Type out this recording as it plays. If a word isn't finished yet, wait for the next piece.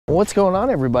Well, what's going on,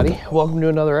 everybody? Welcome to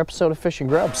another episode of Fish and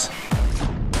Grubs.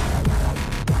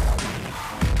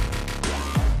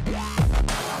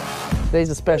 Today's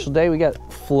a special day. We got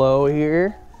Flo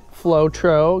here. Flo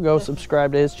Tro, go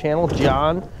subscribe to his channel.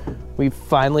 John, we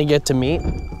finally get to meet.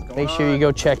 Make sure you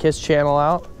go check his channel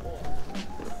out.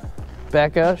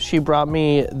 Becca, she brought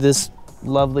me this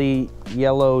lovely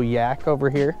yellow yak over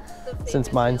here.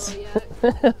 Since mine's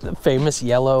the famous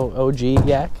yellow OG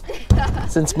yak.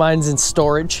 Since mine's in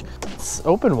storage. It's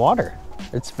open water.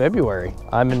 It's February.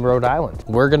 I'm in Rhode Island.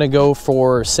 We're gonna go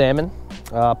for salmon,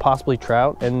 possibly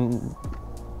trout, and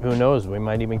who knows, we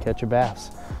might even catch a bass.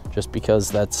 Just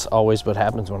because that's always what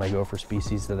happens when I go for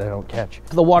species that I don't catch.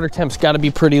 The water temp's gotta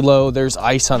be pretty low. There's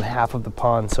ice on half of the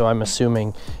pond, so I'm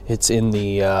assuming it's in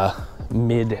the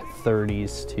mid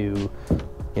 30s to,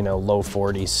 you know, low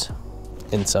 40s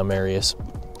in some areas.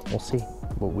 We'll see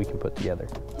what we can put together.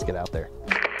 Let's get out there.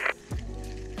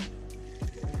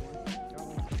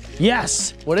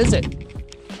 Yes, what is it?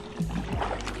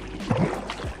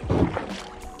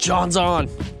 John's on.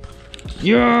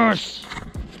 Yes!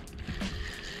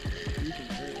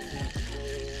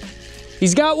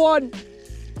 He's got one.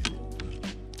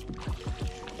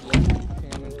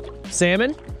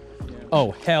 Salmon?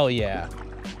 Oh, hell yeah.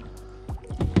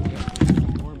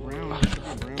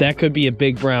 That could be a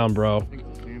big brown, bro.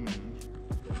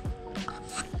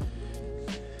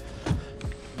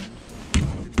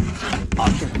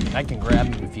 I can grab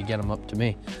him if you get him up to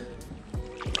me.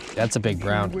 That's a big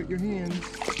brown. With your hands.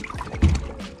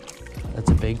 That's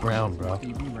a big brown, bro.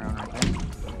 BB brown right there.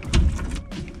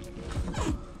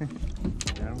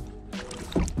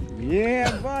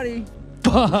 Yeah, buddy.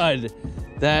 Bud,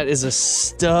 that is a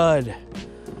stud.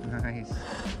 Nice.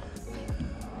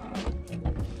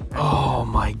 Oh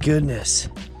my goodness.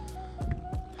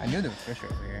 I knew there was fish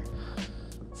over here.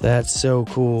 That's so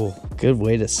cool. Good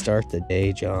way to start the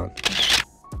day, John.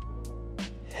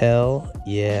 Hell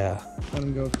yeah. Let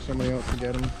him go for somebody else to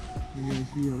get him. You're gonna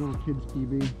see a little kid's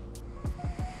PB.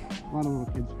 A lot of little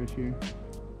kids fish here.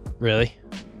 Really?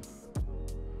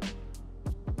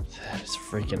 That is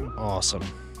freaking awesome.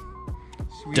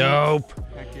 Sweet. Dope.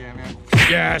 Heck yeah, man.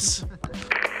 Yes.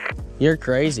 You're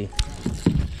crazy.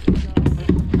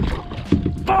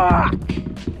 Fuck!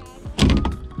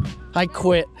 I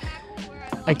quit.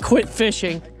 I quit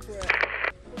fishing.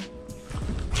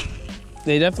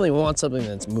 They definitely want something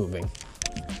that's moving.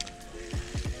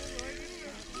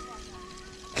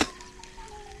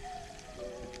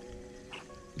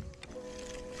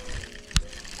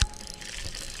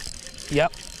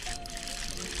 Yep.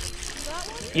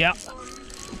 Yep.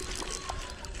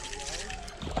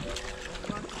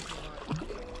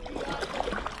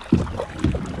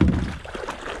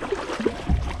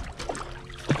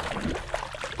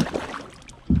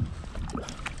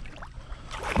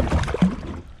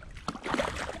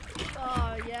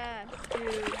 Oh yes,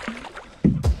 dude.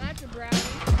 That's a brownie.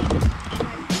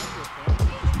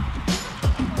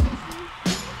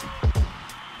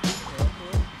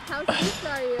 How sweet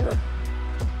are you?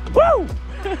 Woo!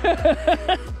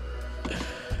 Yeah,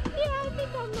 I think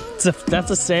I'm That's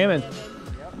a salmon.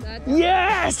 That's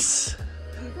Yes!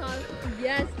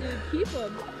 yes, dude, keep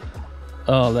them.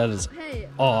 Oh, that is Hey,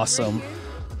 awesome. right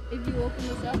here, if you open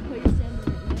this up, put your salmon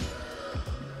right here.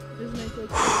 There's a nice little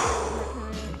kayak.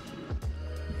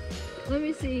 Let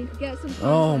me see, get some contact.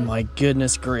 Oh my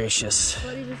goodness gracious.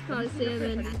 Buddy just caught a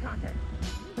salmon.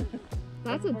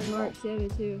 That's a smart salmon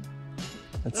too.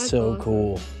 That's so awesome.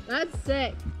 cool. That's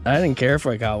sick. I didn't care if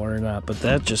I got one or not, but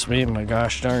that just made my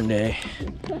gosh darn day.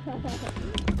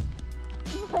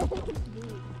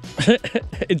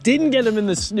 It didn't get him in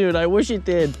the snoot. I wish it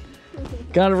did.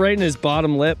 Got it right in his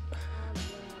bottom lip.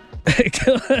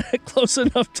 Close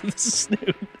enough to the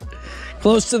snoot.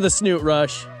 Close to the snoot,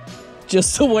 Rush.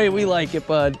 Just the way we like it,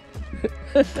 bud.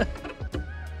 Damn, that's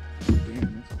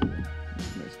cool.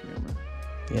 Nice camera.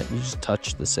 Yeah, you just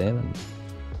touch the salmon.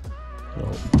 No.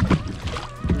 Get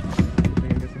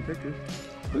some pictures.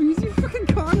 Oh, you see fucking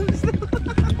caught him still.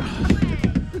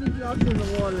 Could have dropped in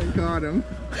the water and caught him.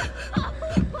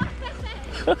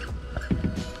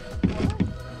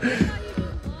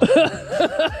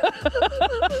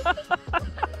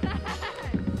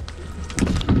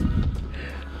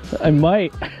 I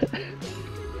might.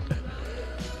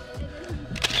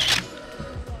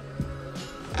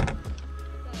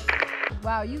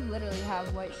 Wow, you literally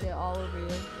have white shit all over you.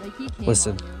 Like he came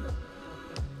Listen. on you.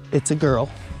 It's a girl.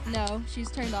 No, she's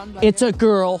turned on by It's you. a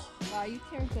girl. Wow, you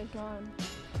turned fish on.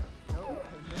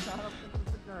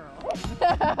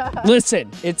 Listen,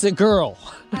 it's a girl.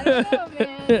 I don't know,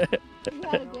 man. You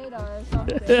had a gaydar or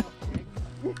something.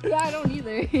 Yeah, I don't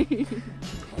either.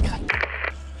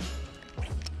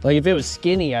 Like if it was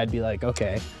skinny, I'd be like,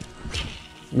 okay,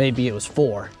 maybe it was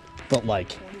 4, but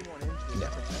like, no.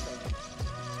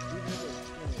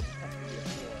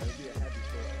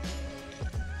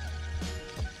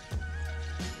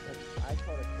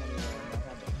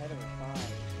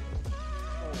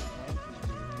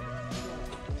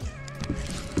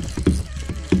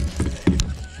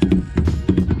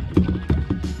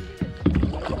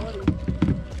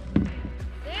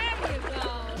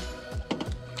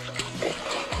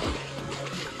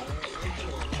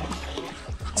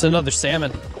 It's another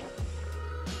salmon.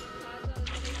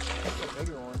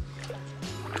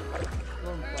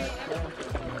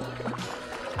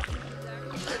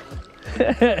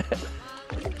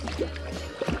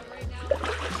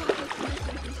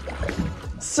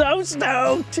 So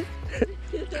stoked!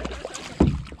 That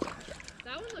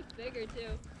one looks bigger too.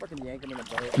 Fucking yank him in the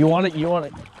boat. You want it? You want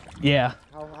it? Yeah.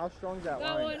 How strong is that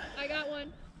Got line? one. I got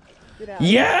one. Get out.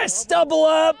 Yes! Double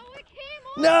up! Oh, it came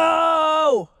on.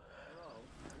 No!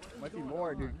 Might be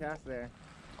more, dude. Cast there.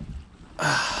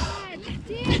 God damn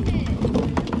it.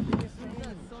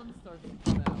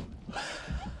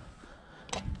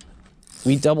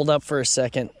 We doubled up for a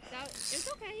second. It's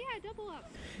okay. Yeah, double up.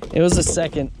 It was a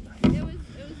second. It was the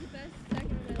best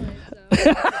second of my life.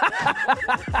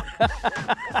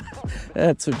 So.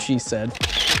 That's what she said.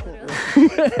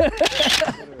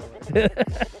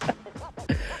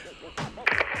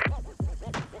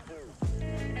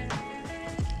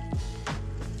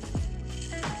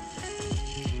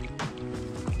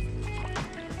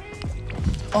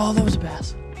 Oh, that was a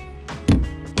bass.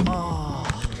 Oh.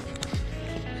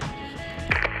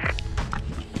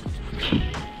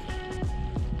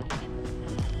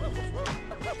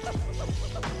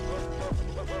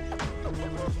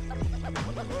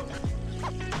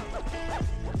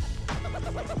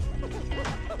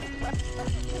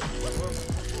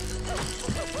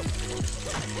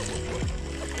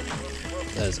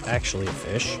 That is actually a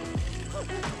fish.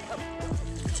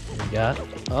 What we got?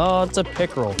 Oh, it's a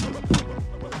pickerel.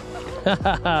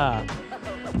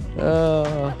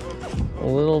 Oh, a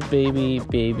little baby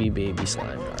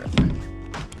slime dart.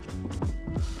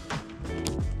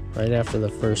 Right after the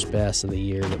first bass of the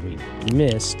year that we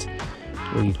missed,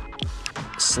 we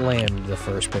slammed the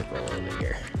first pickerel in the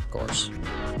year, of course.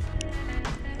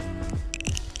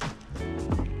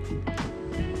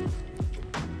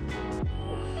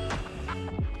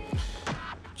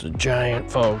 It's a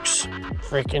giant, folks.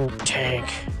 Freaking tank.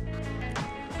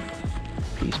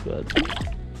 Peace, bud. I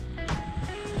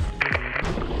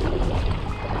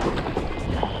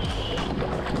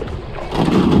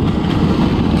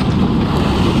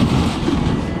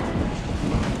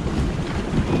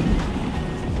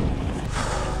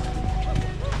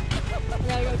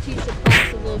gotta go teach the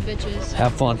class, the little bitches.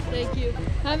 Have fun. Thank you.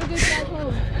 Have a good drive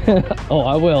home. Oh,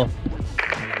 I will.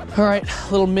 All right,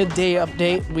 little midday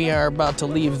update. We are about to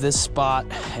leave this spot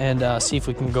and see if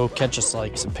we can go catch us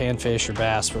like some panfish or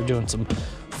bass. We're doing some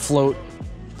float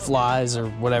flies or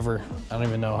whatever. I don't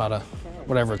even know how to,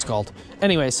 whatever it's called.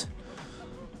 Anyways,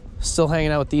 still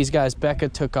hanging out with these guys. Becca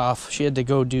took off. She had to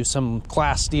go do some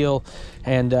class deal.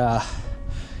 And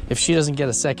if she doesn't get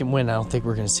a second win, I don't think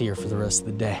we're gonna see her for the rest of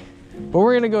the day. But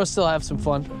we're gonna go still have some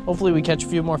fun. Hopefully we catch a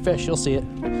few more fish. You'll see it.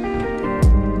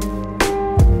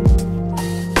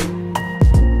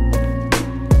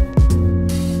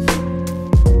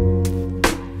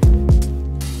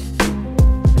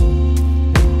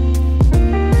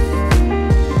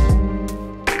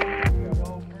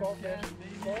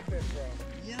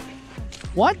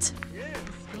 What? Yeah,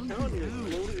 I'm telling you, it's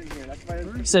loaded in here. That's why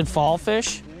You said fall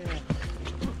fish?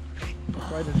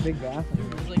 That's why there's big bass in here.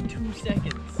 It was like 2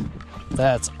 seconds.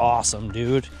 That's awesome,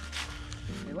 dude.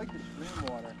 They like the stream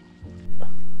water.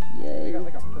 Yay. They got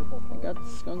like a purple I color. got the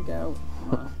skunk out.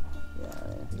 Yeah.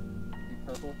 See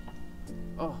purple?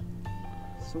 Oh,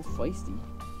 so feisty.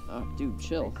 Oh, dude,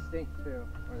 chill. They stink too.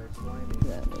 Or they're slimy.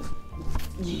 Yeah, man.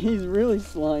 He's really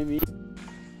slimy.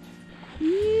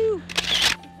 Ew.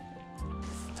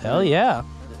 Hell yeah.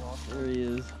 There he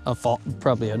is. A fall,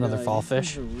 probably another Yeah, fall these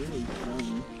fish. things are really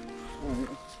slimy. Alright.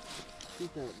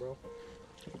 Keep that, bro.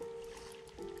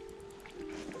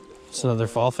 It's another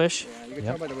fall fish. Yeah, you can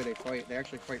Yep. tell by the way they fight. They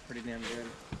actually fight pretty damn good.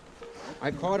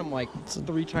 I've caught them like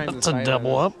 3 times That's the a size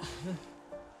double of up.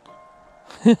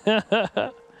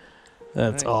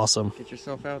 That's Nice. awesome. Get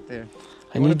yourself out there.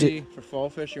 I You want need to to. be, for fall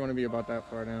fish, you want to be about that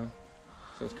far down.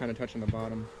 So it's kind of touching the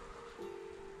bottom.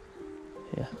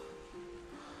 Yeah.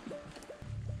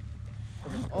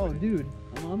 Oh, dude.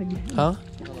 I'm on again. Huh?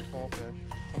 Another fall fish.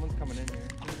 Someone's coming in here.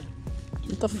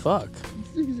 What the fuck?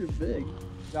 These things are big.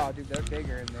 No, dude, they're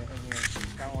bigger in here.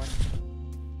 Got one.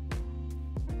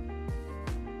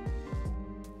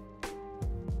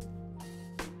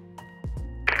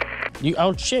 You,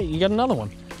 oh shit, you got another one.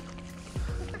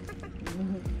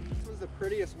 This was the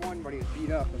prettiest one, but he's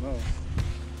beat up the most.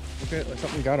 Look at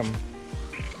something got him.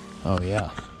 Oh yeah.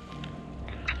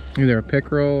 Either a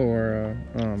pickerel or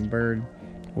a bird.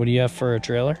 What do you have for a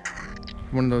trailer?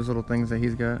 One of those little things that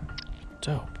he's got.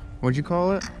 Dope. What'd you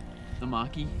call it? The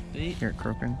maki bait. Here,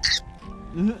 croaking.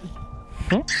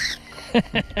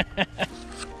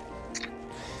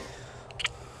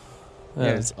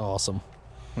 That is awesome.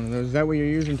 One of those. Is that what you're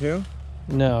using too?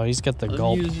 No, he's got the I'm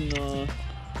gulp. using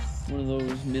one of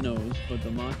those minnows, but the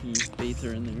maki baits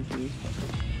are in there too.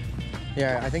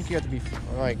 Yeah, I think you have to be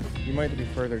like, you might have to be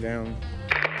further down.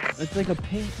 It's like a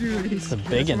pink. Dude, It's a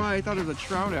big one. I thought it was a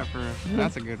trout at first.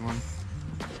 That's a good one.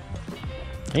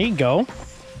 There you go.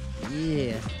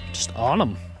 Yeah. Just on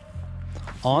them.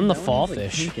 On the That one has, like,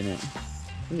 fallfish. pink in it.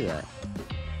 Look at that.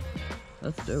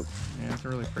 That's dope. Yeah, it's a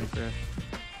really pretty fish.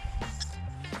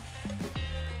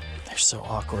 They're so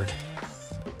awkward.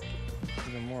 It's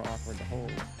even more awkward to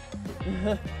hold.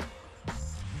 And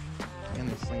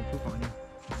they sling poop on you.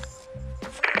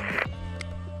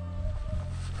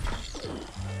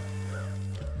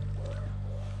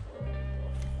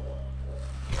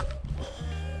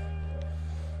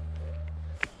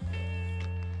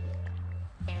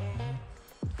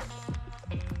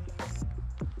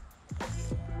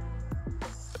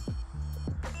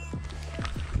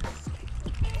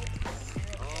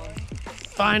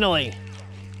 Finally.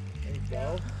 There you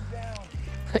go.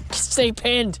 Stay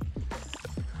pinned. I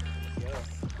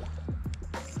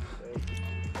just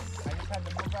had to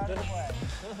move out of the way.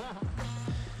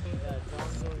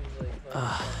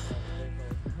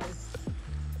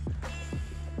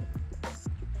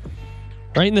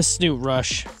 Right in the snoot,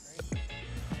 Rush.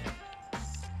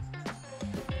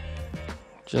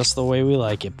 Just the way we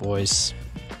like it, boys.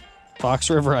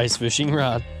 Fox River ice fishing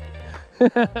rod.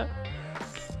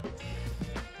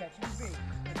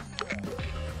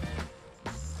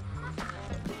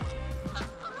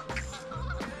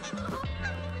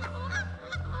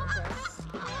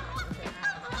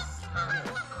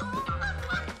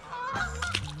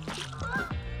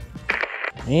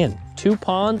 Man, 2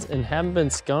 ponds and haven't been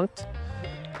skunked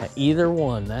at either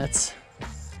one. That's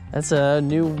a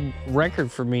new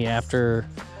record for me after,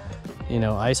 you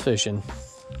know, ice fishing.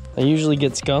 I usually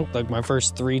get skunked like my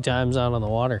first 3 times out on the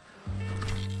water.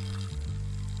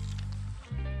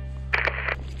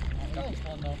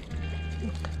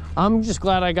 I'm just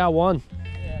glad I got one.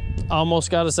 Almost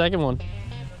got a second one.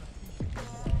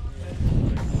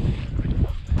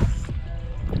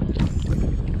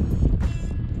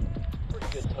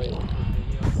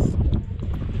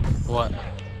 What?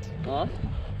 Huh?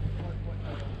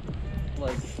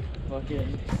 Like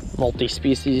fucking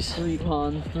Multi-species. 3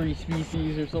 ponds, 3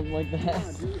 species or something like that.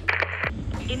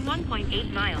 In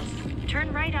 1.8 miles,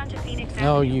 turn right onto Phoenix Avenue.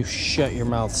 Oh, you shut your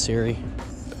mouth, Siri.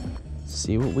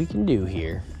 See what we can do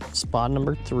here. Spot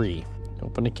number 3.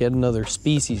 Hoping to get another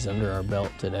species under our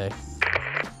belt today.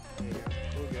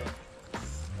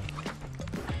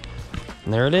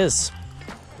 And there it is.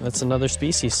 That's another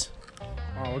species.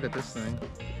 Oh, look at this thing.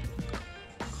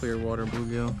 Clear water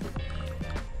bluegill.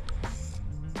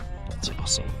 That's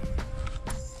awesome.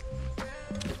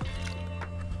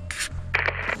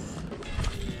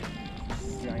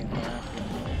 Giant Alaska.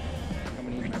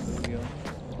 Coming in that bluegill.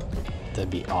 That'd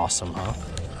be awesome, huh?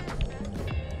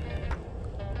 Yeah,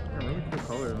 really cool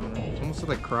color on it. It's almost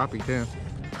like crappie too.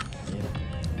 Yeah.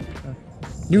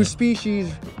 New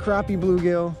species, crappie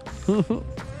bluegill.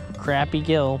 Crappy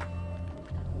gill.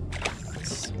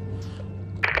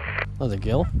 Another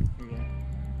gill? Yeah.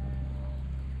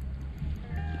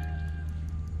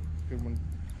 Good one.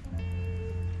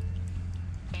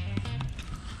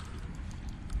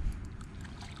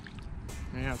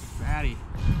 Yeah, it's fatty.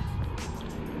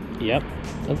 Yep.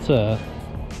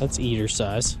 That's eater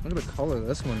size. Look at the color of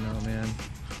this one now, man.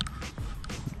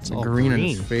 It's The all green in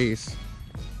green. his face.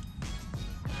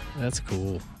 That's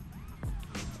cool.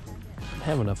 I'm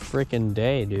having a freaking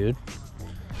day, dude.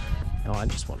 No, I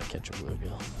just want to catch a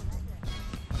bluegill.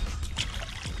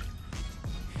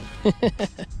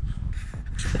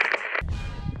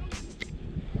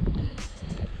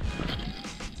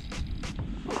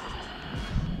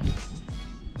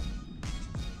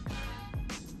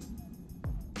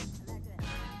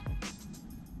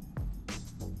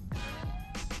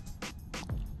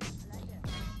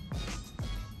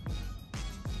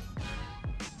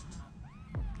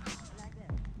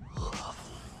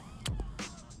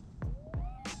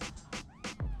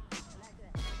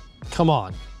 Come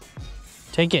on.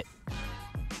 Take it.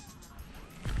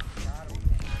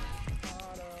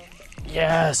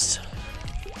 Yes.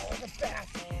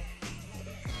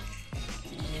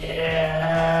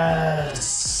 Yes.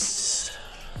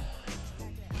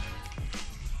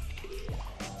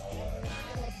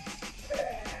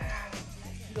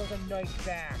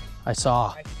 I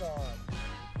saw. I saw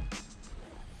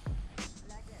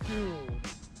him. Dude.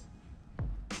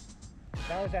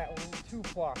 That was at 2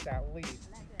 flocks at least.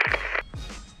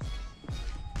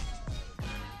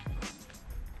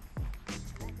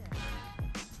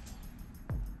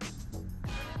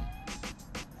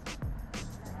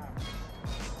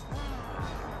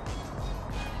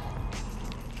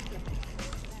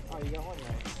 Oh, you got one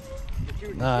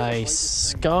right. Nice.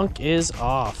 Skunk is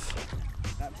off.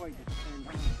 That point just turned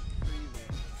on.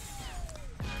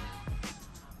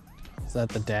 Is that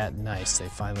the dad? Nice. They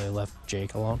finally left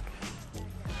Jake alone.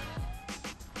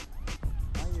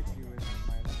 My issue is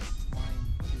my line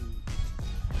too.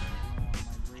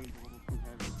 My braid's a little too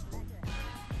heavy.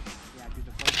 Yeah, dude,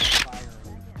 the boat's on fire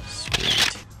already.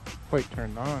 Sweet. Wait,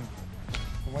 turned on.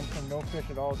 It went from no fish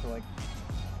at all to like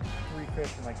 3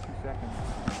 fish in like 2 seconds.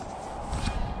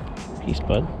 Peace,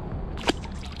 bud.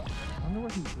 I wonder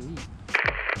what he ate.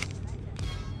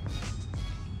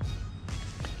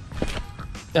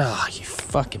 Ah, you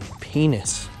fucking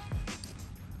penis.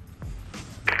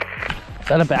 Is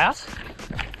that a bass?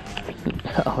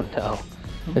 Oh no.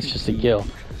 It's just a gill.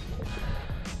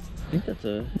 I think that's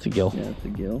a... It's a gill. Yeah, it's a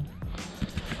gill.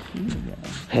 Yeah.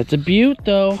 That's a beaut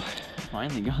though.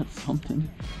 Finally got something.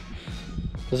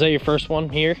 Is that your first one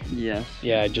here? Yes.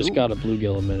 Yeah, I just got a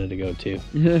bluegill a minute ago too.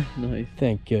 Yeah, nice.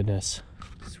 Thank goodness.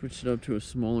 Switched it up to a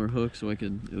smaller hook so I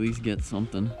could at least get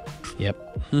something.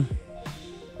 Yep.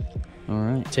 All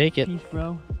right. Take it. Peace,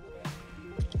 bro.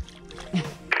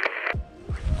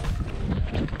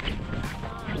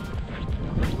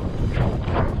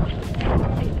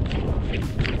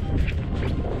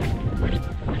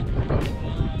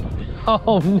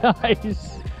 Oh, nice.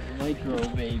 Micro,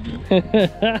 baby.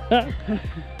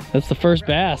 That's the first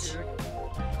bass.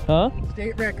 Huh?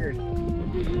 State record.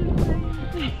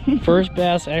 First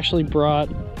bass actually brought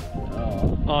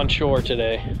on shore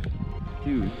today.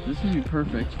 Dude, this would be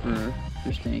perfect for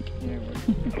fish tank.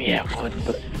 Yeah, it would,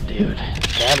 but dude,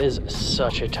 that is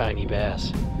such a tiny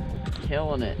bass.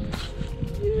 Killing it.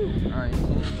 Alright, it's a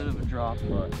little bit of a drop,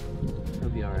 but he'll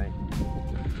be alright.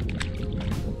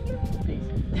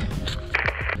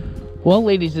 Well,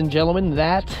 ladies and gentlemen,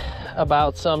 that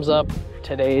about sums up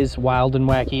today's wild and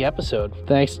wacky episode.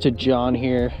 Thanks to John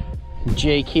here,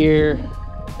 Jake here,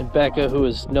 and Becca, who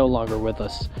is no longer with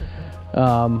us.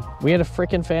 We had a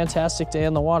freaking fantastic day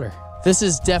on the water. This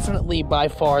is definitely by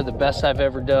far the best I've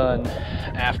ever done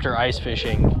after ice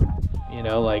fishing. You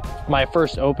know, like my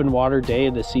first open water day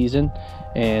of the season,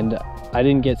 and I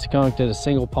didn't get skunked at a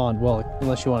single pond. Well,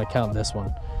 unless you want to count this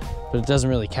one, but it doesn't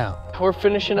really count. We're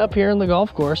finishing up here on the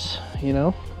golf course. You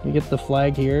know, you get the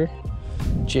flag here.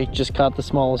 Jake just caught the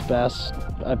smallest bass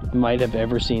I might have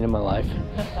ever seen in my life.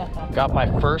 Got my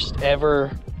first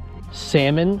ever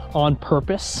salmon on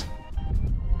purpose.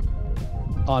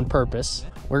 On purpose.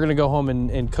 We're gonna go home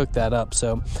and cook that up.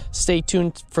 So stay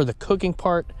tuned for the cooking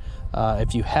part.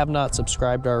 If you have not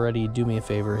subscribed already, do me a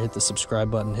favor, hit the subscribe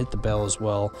button, hit the bell as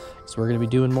well, because we're gonna be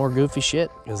doing more goofy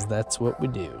shit, because that's what we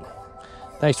do.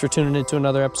 Thanks for tuning in to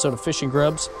another episode of Fishing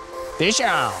Grubs. Fish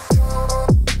on!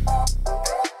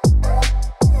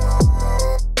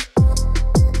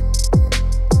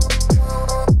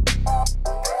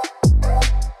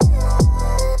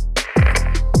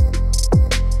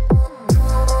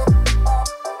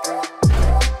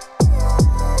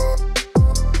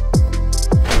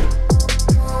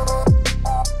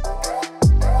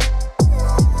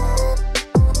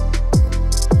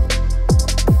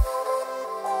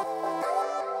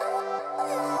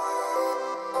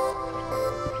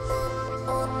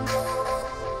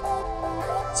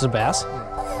 Is it a bass? I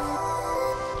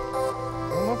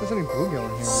don't know if there's any bluegill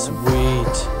in here.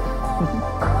 Sweet.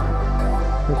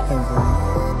 First time going.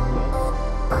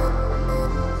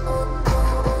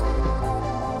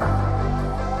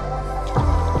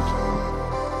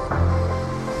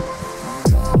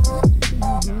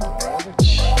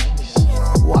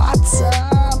 What's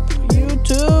up,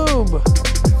 YouTube?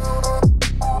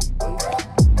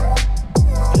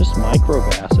 Just micro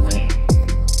bassing it.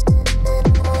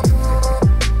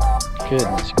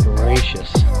 Goodness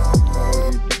gracious.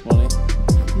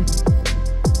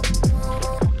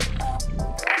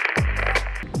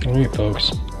 Alright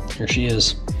folks, here she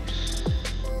is.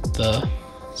 The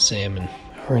salmon.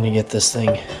 We're gonna get this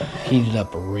thing heated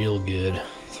up real good.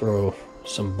 Throw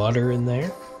some butter in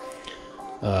there.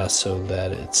 So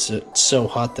that it's so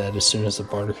hot that as soon as the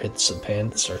butter hits the pan,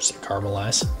 it starts to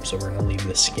caramelize. So we're gonna leave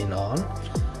the skin on,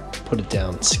 put it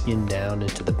down, skin down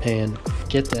into the pan,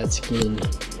 Get that skin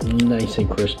nice and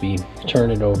crispy.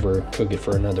 Turn it over, cook it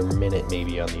for another minute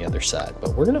maybe on the other side.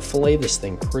 But we're gonna fillet this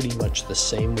thing pretty much the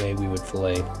same way we would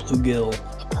fillet bluegill,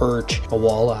 a perch, a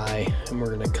walleye, and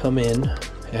we're gonna come in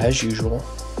as usual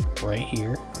right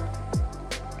here,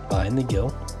 behind the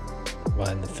gill,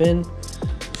 behind the fin,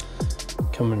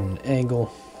 come in an angle,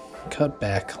 cut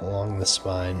back along the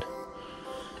spine,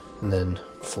 and then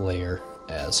fillet her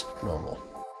as normal.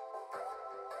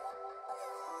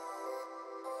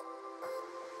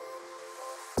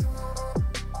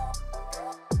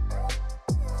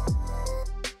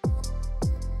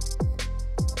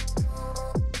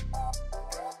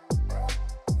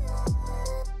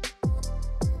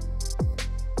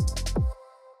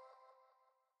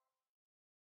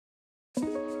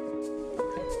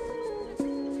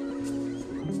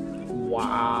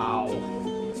 Wow.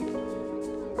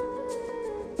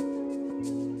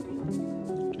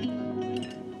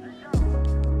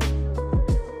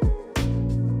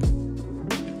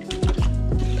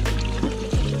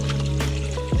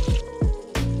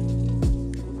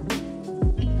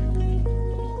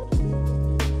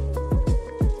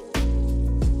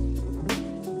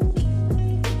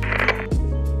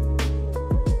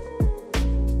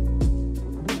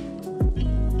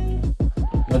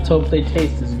 Let's hope they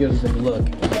taste as good as they look.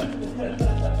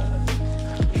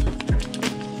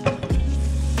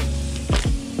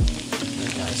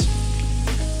 Nice.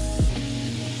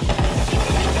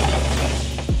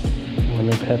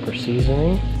 Lemon pepper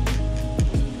seasoning.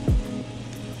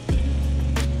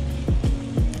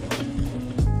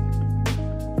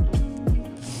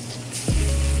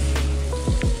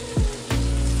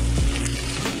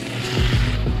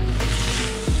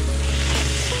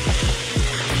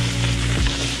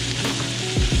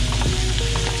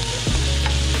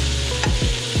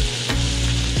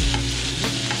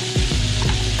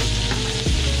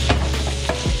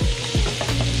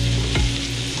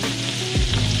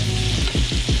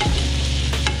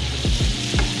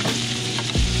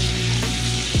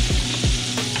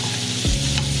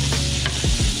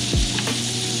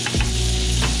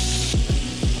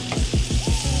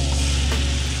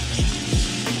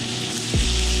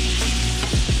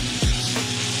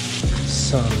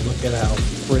 Son, look at how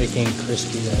freaking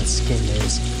crispy that skin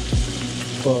is.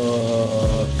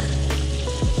 Fuck.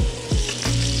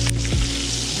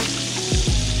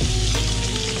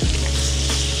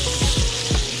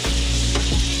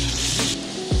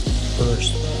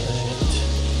 First bite.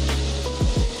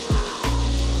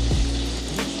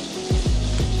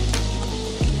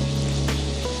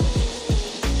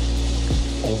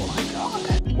 Oh my god.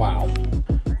 Wow.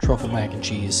 Truffle mac and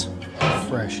cheese.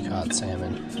 Fresh caught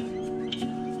salmon.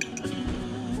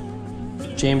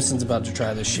 Jameson's about to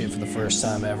try this shit for the first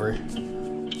time ever.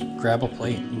 Grab a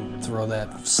plate and throw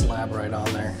that slab right on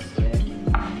there.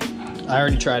 I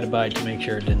already tried a bite to make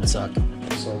sure it didn't suck.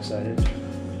 I'm so excited.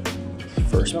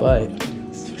 First bite.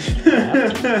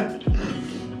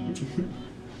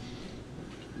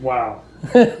 Wow.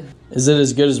 Is it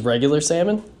as good as regular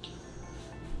salmon?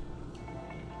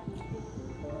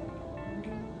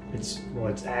 It's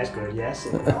as good, yes,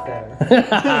 if not better.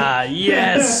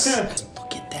 Yes!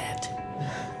 Look at that.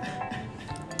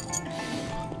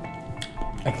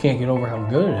 I can't get over how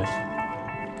good it is.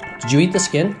 Did you eat the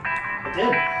skin? I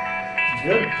did. It's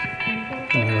good.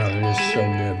 Oh my god, it is so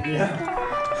good.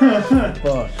 Yeah.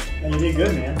 Fuck. You did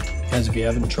good, man. Guys, if you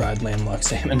haven't tried landlocked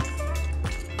salmon,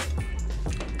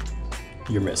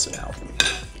 you're missing out.